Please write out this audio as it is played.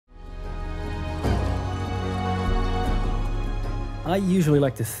I usually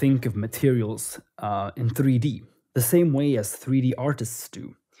like to think of materials in 3D, the same way as 3D artists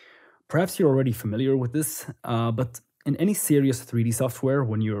do. Perhaps you're already familiar with this, but in any serious 3D software,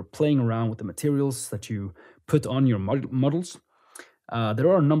 when you're playing around with the materials that you put on your models, there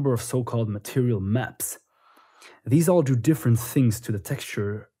are a number of so-called material maps. These all do different things to the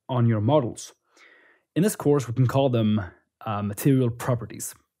texture on your models. In this course, we can call them material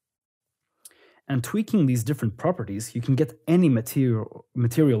properties. And tweaking these different properties, you can get any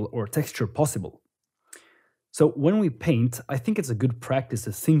material or texture possible. So when we paint, I think it's a good practice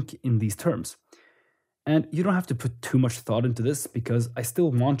to think in these terms. And you don't have to put too much thought into this because I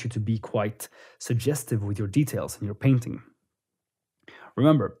still want you to be quite suggestive with your details in your painting.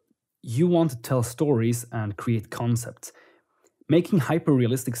 Remember, you want to tell stories and create concepts. Making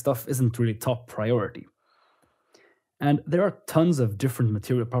hyper-realistic stuff isn't really top priority. And there are tons of different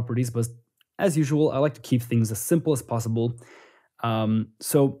material properties, but as usual, I like to keep things as simple as possible.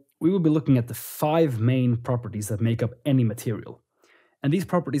 So we will be looking at the 5 main properties that make up any material. And these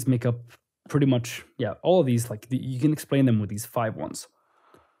properties make up pretty much, all of these, you can explain them with these 5 ones.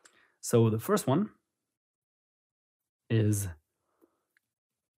 So the first one is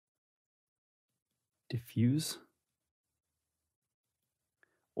diffuse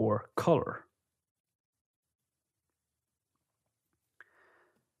or color.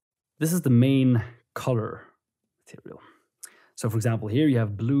 This is the main color material. So for example, here you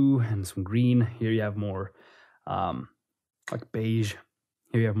have blue and some green. Here you have more like beige.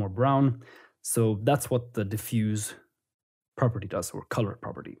 Here you have more brown. So that's what the diffuse property does, or color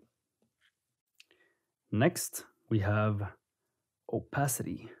property. Next, we have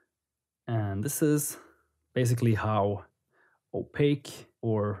opacity. And this is basically how opaque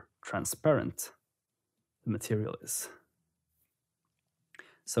or transparent the material is.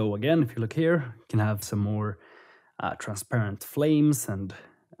 So again, if you look here, you can have some more transparent flames and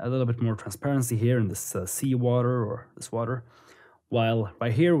a little bit more transparency here in this seawater or this water. While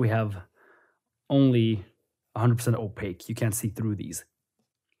right here we have only 100% opaque. You can't see through these.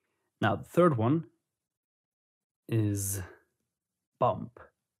 Now the third one is bump.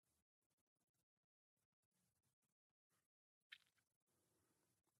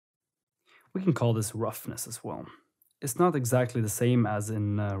 We can call this roughness as well. It's not exactly the same as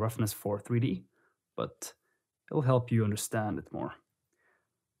in roughness for 3D, but it'll help you understand it more.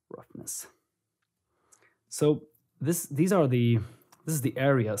 Roughness. So this is the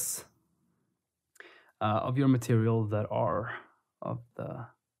areas of your material that are of the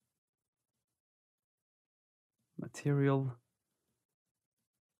material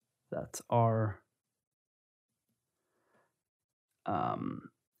that are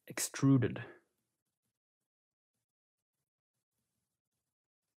extruded.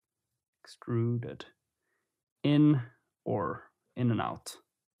 Extruded in or in and out,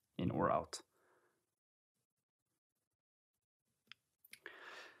 in or out.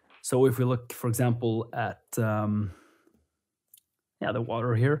 So if we look, for example, at the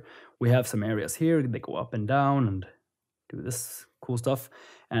water here, we have some areas here, they go up and down and do this cool stuff.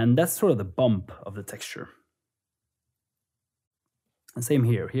 And that's sort of the bump of the texture. And same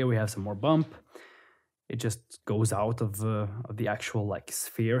here. Here we have some more bump. It just goes out of the actual like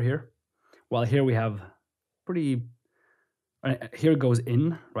sphere here. While here we have pretty, here it goes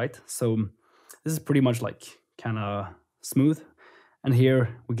in, right? So this is pretty much like kind of smooth. And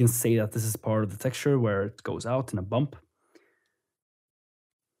here we can say that this is part of the texture where it goes out in a bump.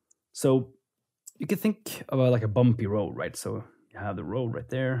 So you can think about like a bumpy road, right? So you have the road right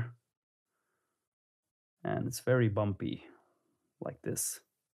there. And it's very bumpy like this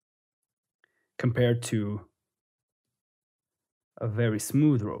compared to a very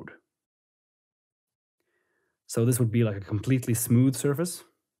smooth road. So this would be like a completely smooth surface.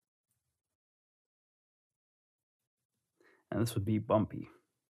 And this would be bumpy.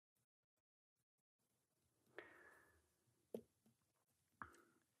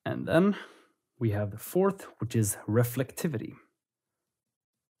 And then we have the fourth, which is reflectivity.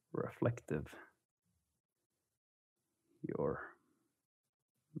 Reflective. Your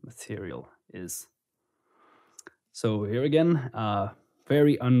material is. So here again,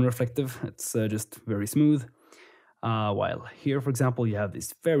 very unreflective. It's just very smooth. While here, for example, you have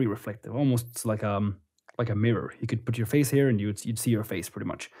this very reflective, almost like a mirror. You could put your face here and you'd see your face pretty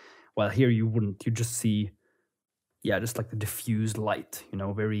much. While here you wouldn't. You'd just see, just like the diffused light,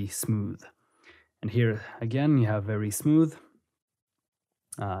 very smooth. And here again, you have very smooth.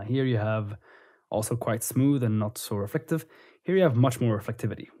 Here you have also quite smooth and not so reflective. Here you have much more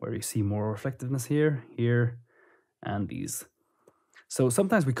reflectivity, where you see more reflectiveness here, here, and these. So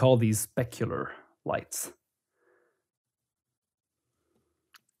sometimes we call these specular lights.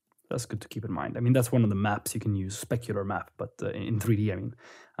 That's good to keep in mind. I mean, that's one of the maps you can use, specular map, but in 3D, I mean.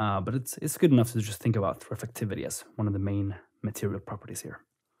 But it's good enough to just think about reflectivity as one of the main material properties here.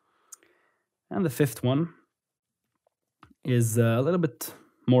 And the fifth one is a little bit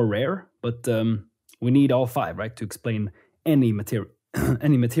more rare, but we need all five, right, to explain any material,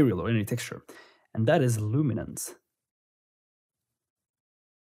 any material or any texture, and that is luminance.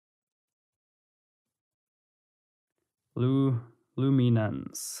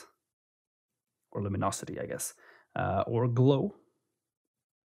 Luminance, or luminosity, I guess, or glow.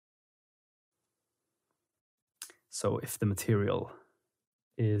 So if the material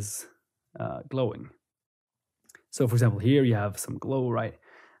is glowing. So for example, here you have some glow, right?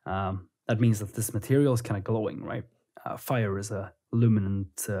 That means that this material is kind of glowing, right? Fire is a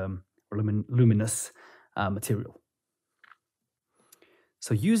luminant or luminous material.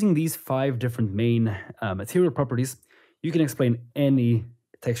 So using these five different main material properties, you can explain any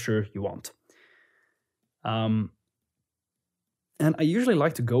texture you want. And I usually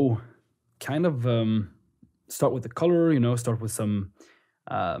like to go kind of start with the color, start with some,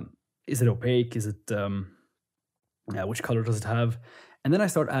 is it opaque? Is it, which color does it have? And then I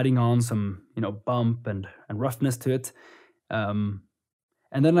start adding on some, bump and roughness to it. And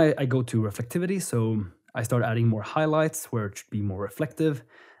then I go to reflectivity. So I start adding more highlights where it should be more reflective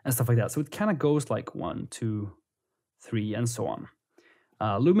and stuff like that. So it kind of goes like 1, 2, 3, and so on.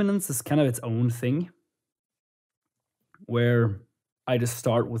 Luminance is kind of its own thing, where I just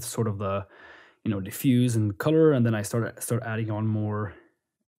start with sort of the, diffuse and color, and then I start adding on more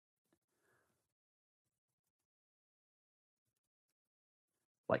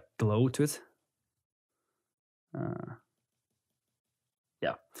like glow to it.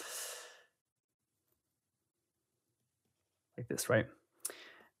 Yeah. Like this, right?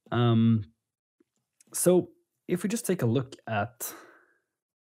 So if we just take a look at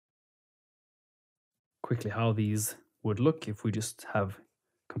quickly how these would look if we just have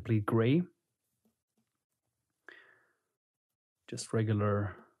complete gray, just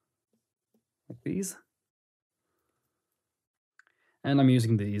regular like these. And I'm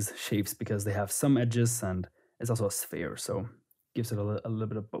using these shapes because they have some edges and it's also a sphere, so gives it a little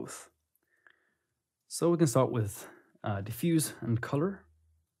bit of both. So we can start with diffuse and color.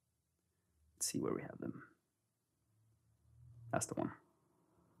 Let's see where we have them. That's the one.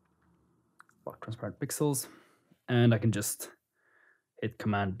 Block transparent pixels. And I can just hit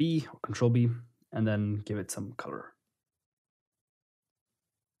Command B or Control B and then give it some color.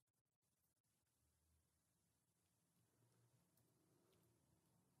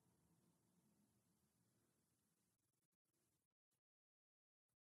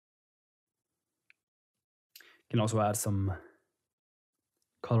 You can also add some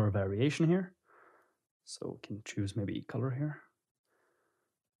color variation here. So we can choose maybe color here.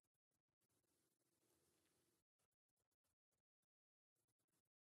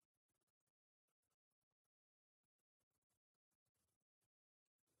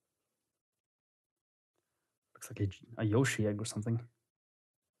 Looks like a Yoshi egg or something.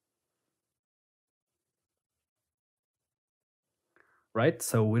 Right,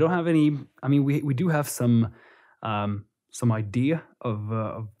 so we don't have any. I mean, we do have some idea of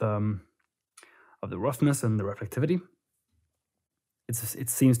the roughness and the reflectivity. It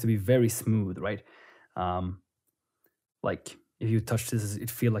seems to be very smooth, right? Like if you touch this,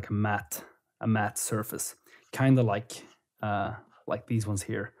 it feels like a matte surface, kind of like these ones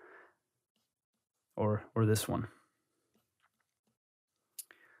here, or this one.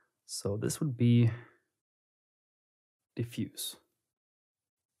 So this would be diffuse.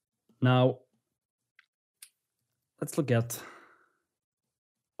 Now let's look at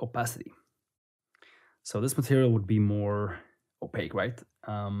opacity. So this material would be more opaque, right?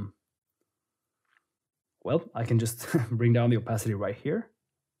 Well, I can just bring down the opacity right here.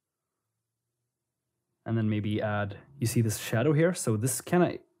 And then maybe add, you see this shadow here? So this kind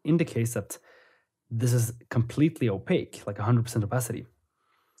of indicates that this is completely opaque, like 100% opacity.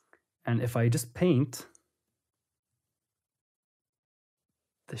 And if I just paint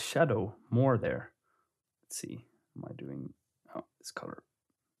the shadow more there, let's see, am I doing, oh, this color.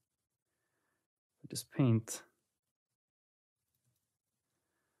 I just paint.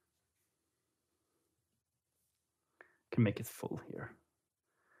 Can make it full here.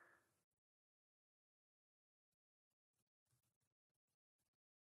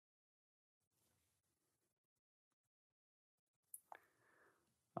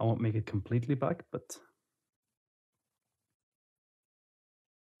 I won't make it completely black, but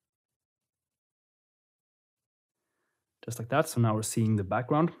just like that. So now we're seeing the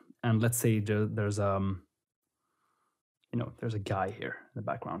background, and let's say there's there's a guy here in the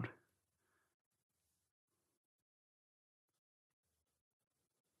background.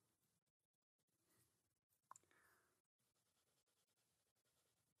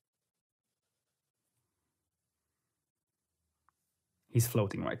 he's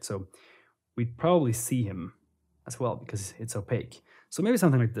floating, right? So we'd probably see him as well because it's opaque. So maybe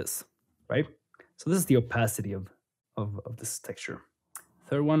something like this, right? So this is the opacity of this texture.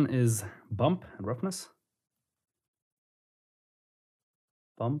 Third one is bump and roughness.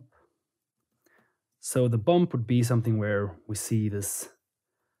 Bump. So the bump would be something where we see this,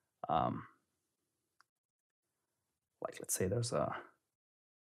 like let's say there's a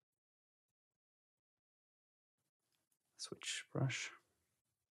switch brush,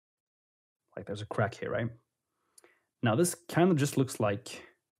 like there's a crack here, right? Now this kind of just looks like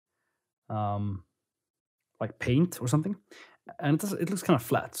paint or something, and it looks kind of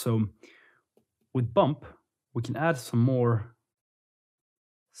flat. So with bump, we can add some more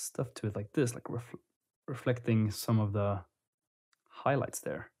stuff to it like this, like reflecting some of the highlights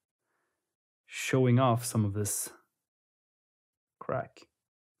there, showing off some of this crack,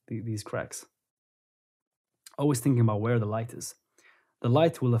 these cracks. Always thinking about where the light is. The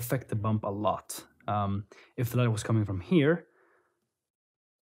light will affect the bump a lot. If the light was coming from here,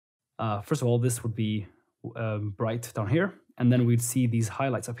 first of all, this would be bright down here, and then we'd see these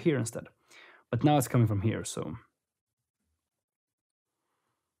highlights up here instead. But now it's coming from here, so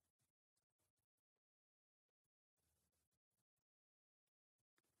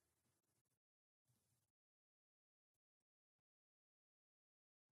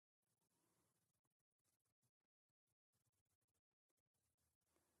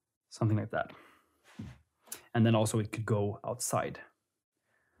something like that. And then also it could go outside.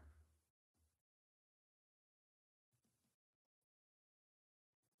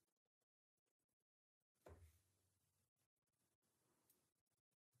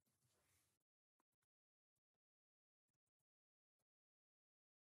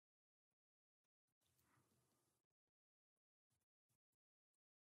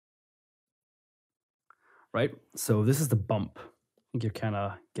 Right? So this is the bump. I think you're kind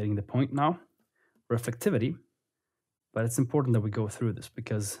of getting the point now. Reflectivity. But it's important that we go through this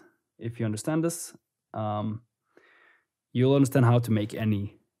because if you understand this, you'll understand how to make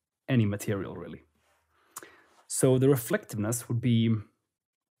any material really. So the reflectiveness would be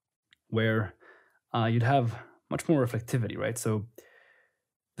where you'd have much more reflectivity, right? So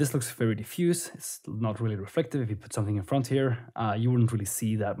this looks very diffuse. It's not really reflective. If you put something in front here, you wouldn't really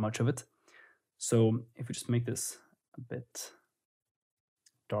see that much of it. So if we just make this a bit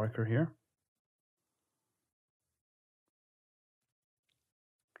darker here.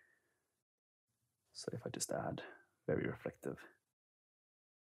 So if I just add very reflective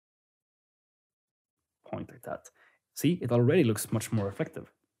point like that, see, it already looks much more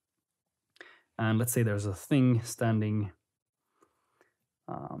reflective. And let's say there's a thing standing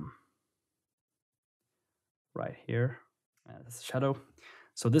right here, and it's a shadow.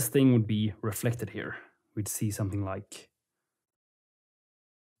 So this thing would be reflected here. We'd see something like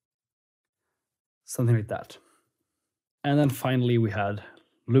that. And then finally we had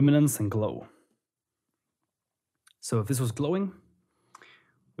luminance and glow. So if this was glowing,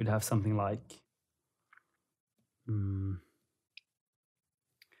 we'd have something like, let's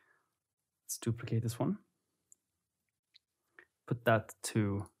duplicate this one. Put that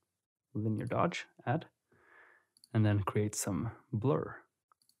to linear dodge, add, and then create some blur.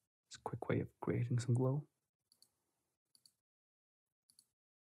 It's a quick way of creating some glow.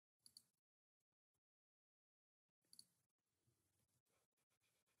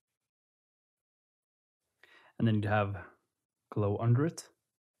 And then you'd have glow under it.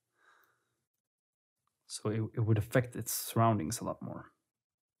 So it would affect its surroundings a lot more.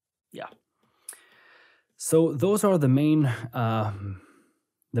 Yeah. So those are the main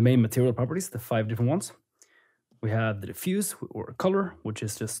material properties, the 5 different ones. We have the diffuse or color, which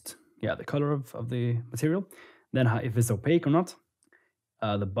is just the color of the material. Then if it's opaque or not,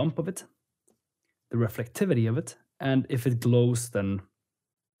 the bump of it, the reflectivity of it, and if it glows, then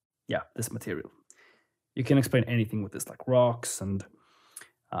this material. You can explain anything with this, like rocks and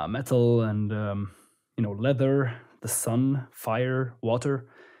metal and leather, the sun, fire, water,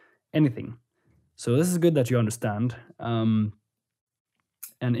 anything. So this is good that you understand. And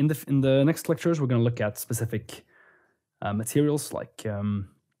in the next lectures, we're going to look at specific materials like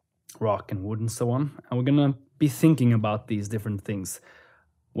rock and wood and so on. And we're going to be thinking about these different things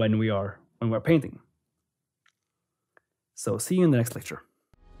when we're painting. So see you in the next lecture.